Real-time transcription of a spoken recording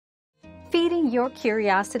feeding your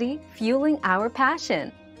curiosity, fueling our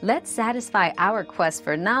passion. Let's satisfy our quest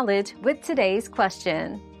for knowledge with today's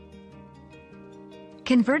question.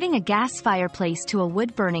 Converting a gas fireplace to a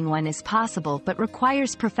wood-burning one is possible but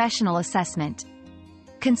requires professional assessment.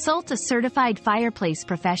 Consult a certified fireplace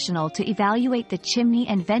professional to evaluate the chimney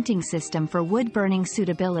and venting system for wood-burning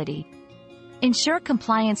suitability. Ensure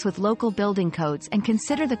compliance with local building codes and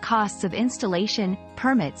consider the costs of installation,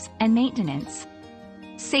 permits, and maintenance.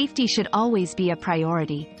 Safety should always be a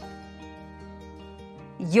priority.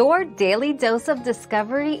 Your daily dose of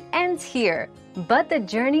discovery ends here, but the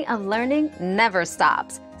journey of learning never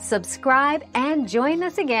stops. Subscribe and join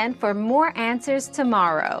us again for more answers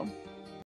tomorrow.